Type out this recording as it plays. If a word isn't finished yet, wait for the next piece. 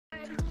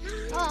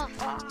Oh.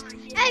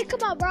 Hey,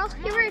 come on, bro.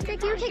 You really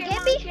think you can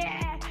get me?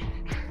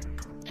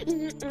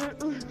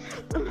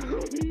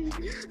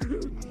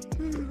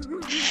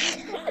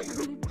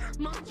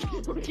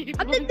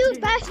 I'm the new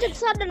best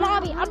inside the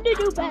lobby. I'm the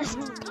new best.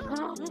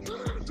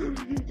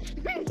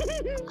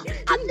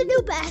 I'm the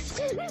new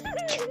best.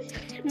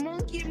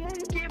 Monkey.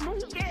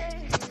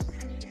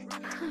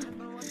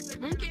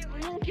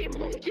 Okay,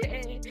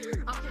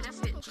 that's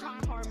it. Try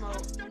hard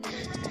mode.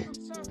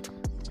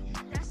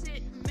 That's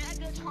it.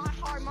 Mega try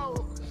hard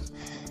mode.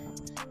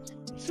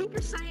 Super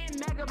Saiyan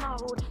Mega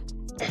mode.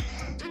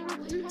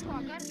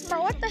 Bro,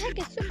 what the heck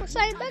is Super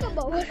Saiyan Mega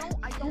mode?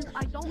 I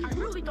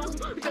really don't.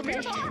 Come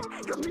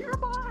here,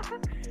 boy.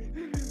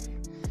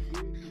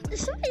 Is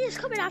somebody just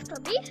coming after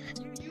me?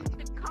 You used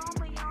to call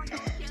me on your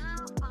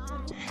cell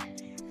phone.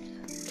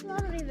 I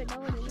don't even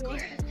know anymore.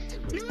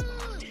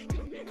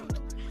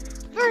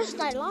 First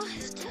I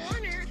lost.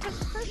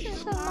 First in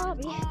the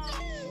lobby.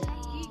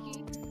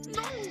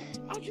 No,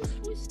 I just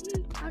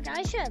twisted. Okay,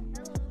 I should.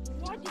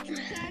 Why did you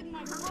tag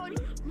my body?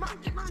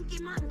 Monkey.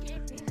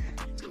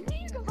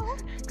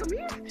 Come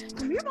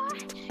here, boy.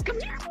 Come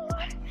here,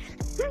 boy.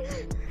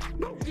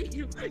 Monkey.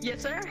 Yes,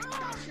 sir.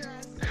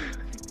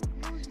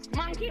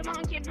 Monkey. Yeah.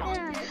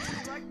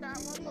 Like that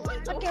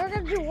one. Okay, we're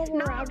gonna do one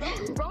more round.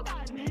 Bro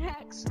got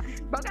hacks.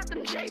 Bro got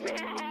them J-Man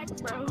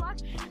hacks, bro.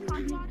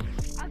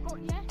 I got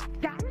yeah.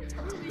 Got it.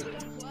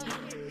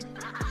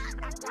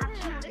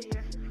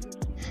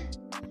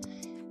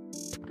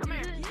 Come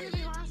here.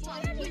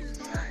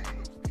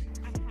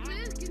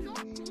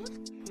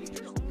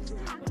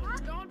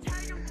 Don't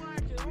take him,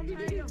 don't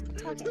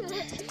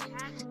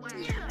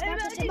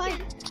take him.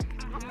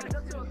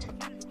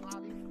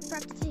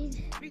 Practicing.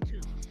 Me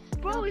too.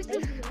 Bro, is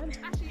this good?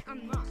 Actually,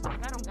 I'm not. I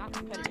don't got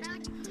competitive.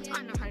 I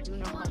know how to do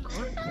no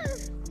hardcore.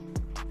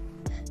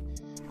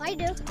 I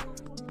do.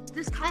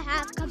 This I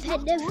have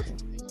competitive.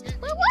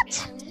 Wait, what?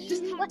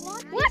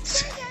 What?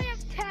 I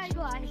have tag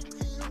like.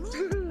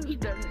 He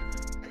doesn't.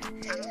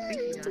 I don't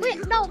think he does. Wait,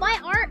 no, my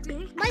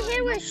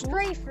head was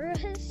straight through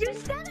his. You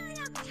said I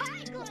have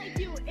tag like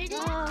you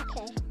idiot. Oh,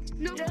 okay.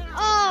 No.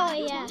 Oh,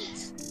 yeah.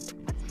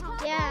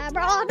 Yeah,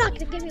 bro, I'm not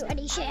gonna give you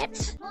any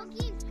chance.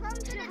 Monkeys, come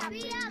to the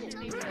rehab.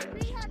 Come to the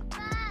rehab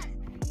fast.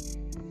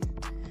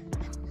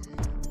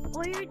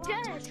 Well, you're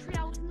dead.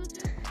 Treehouse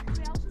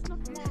is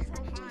nothing more.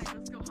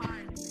 Let's go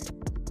hide.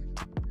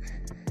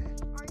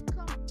 Alright,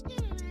 come.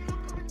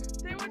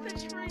 Stay with the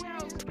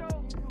treehouse. Go.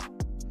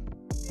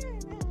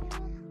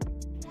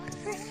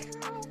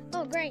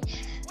 Oh, great.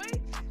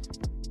 Wait.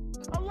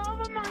 A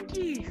lava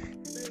monkey.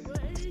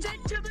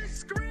 Stick to the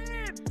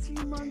script,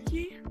 you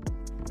monkey.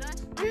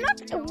 I'm not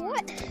gonna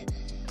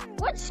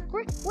what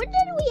script? When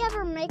did we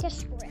ever make a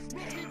script?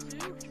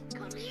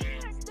 Come here,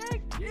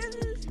 stick.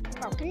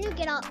 Bro, can you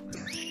get up?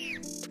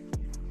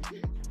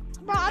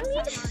 Bro,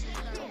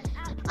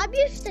 I'm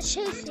used to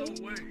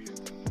chasing.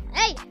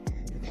 Hey!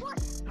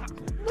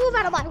 Move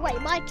out of my way,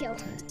 my kill.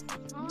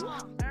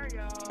 There you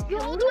go. Yo,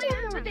 Yo, look do you at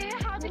ever dare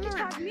how they can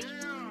tag me?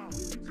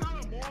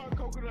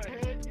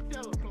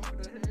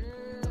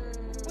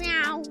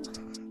 Meow.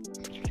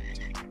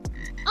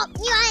 Oh,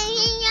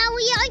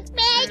 we are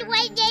bad.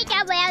 Wait, they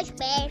got well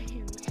bad.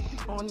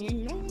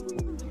 Monkey.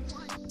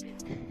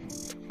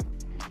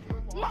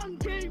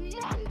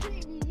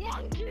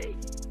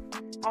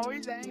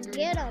 Always angry.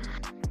 Get him.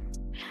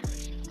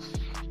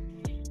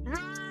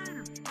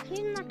 Run.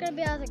 He's not gonna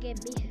be able to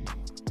get me.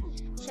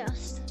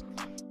 Just.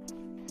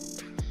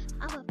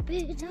 I'm a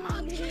big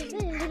dog.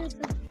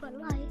 But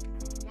like.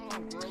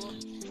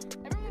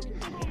 Everyone can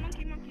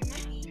say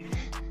monkey.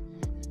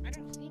 I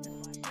don't see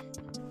nobody.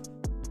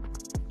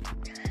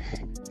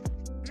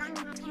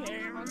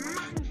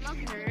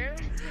 Monkey.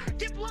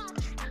 Get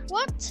blocked.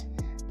 What?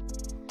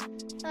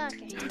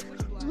 Okay.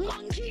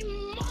 Monkey.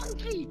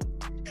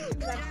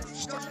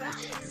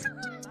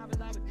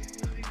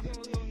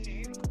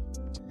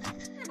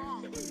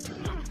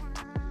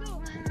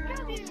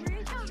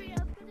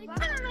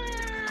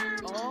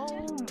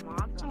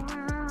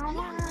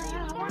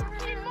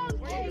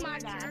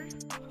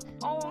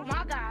 Oh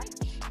my god.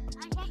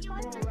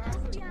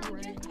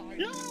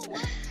 No!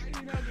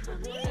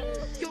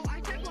 Yo, I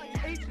tagged like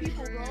 8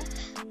 people, bro.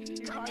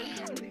 Shut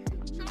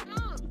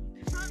up!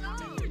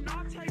 You're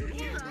not tagging me.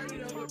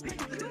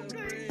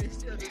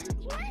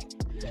 What?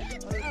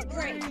 Oh,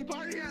 great.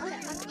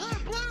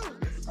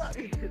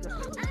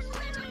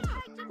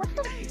 What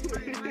the?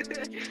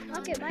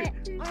 Okay, my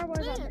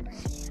armor's on the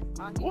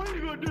brain. What are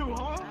you gonna do,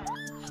 huh?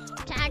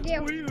 Tag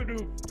him. What are you gonna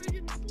do?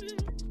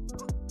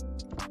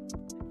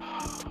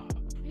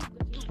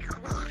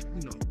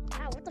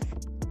 Ow, what the?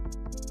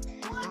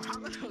 How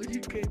the hell you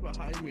came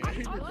behind me? I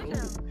didn't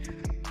know.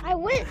 I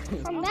went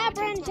from that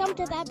branch, jumped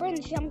to that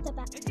branch, jumped to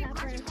that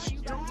branch.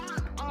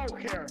 I don't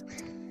care.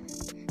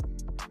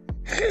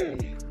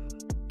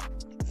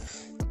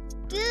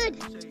 Good.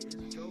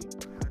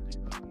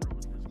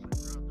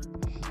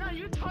 No,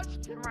 you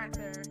touched him right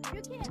there.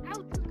 You can't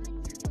out.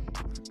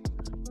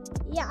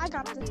 Yeah, I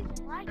got this.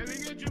 I ran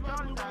into you.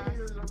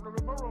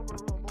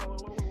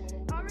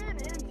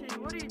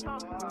 What are you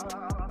talking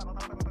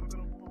about?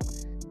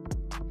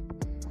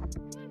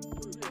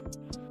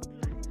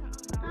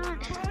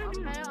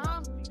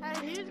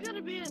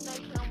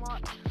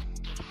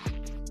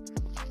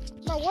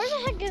 But where the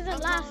heck is the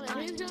last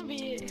guy? He's gonna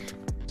be it.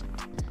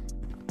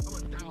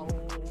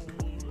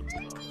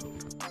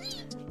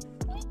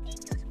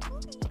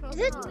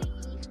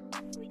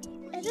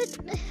 Is it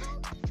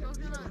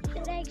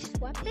the next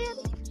sweatband?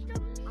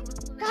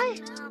 Guy?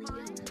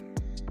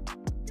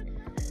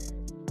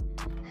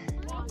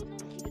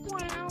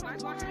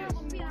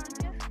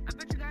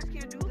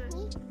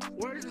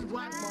 Where's this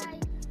black monkey?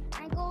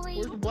 I'm going.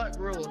 Where's the black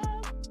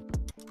gorilla?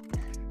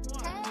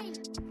 Hey.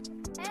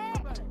 Hey.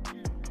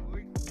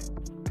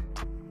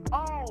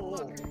 Oh!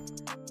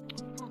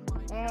 Oh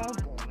boy.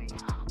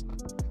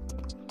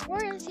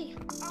 Where is he?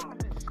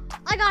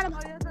 I got him.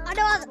 I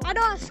know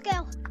how to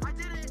scale. I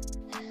did it!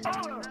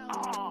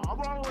 Oh, I'm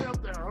all the way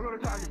up there. I'm gonna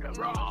try to get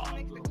raw.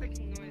 Make the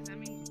clicking noise. That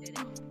means you did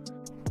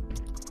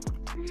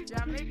it.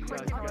 Yeah, make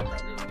quick.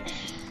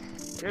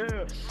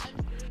 Yes.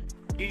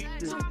 Eat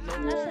this. That's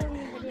a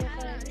new video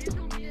for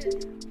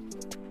it.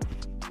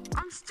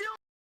 I'm still.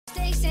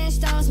 Sticks and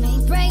stones may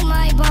break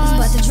my bones.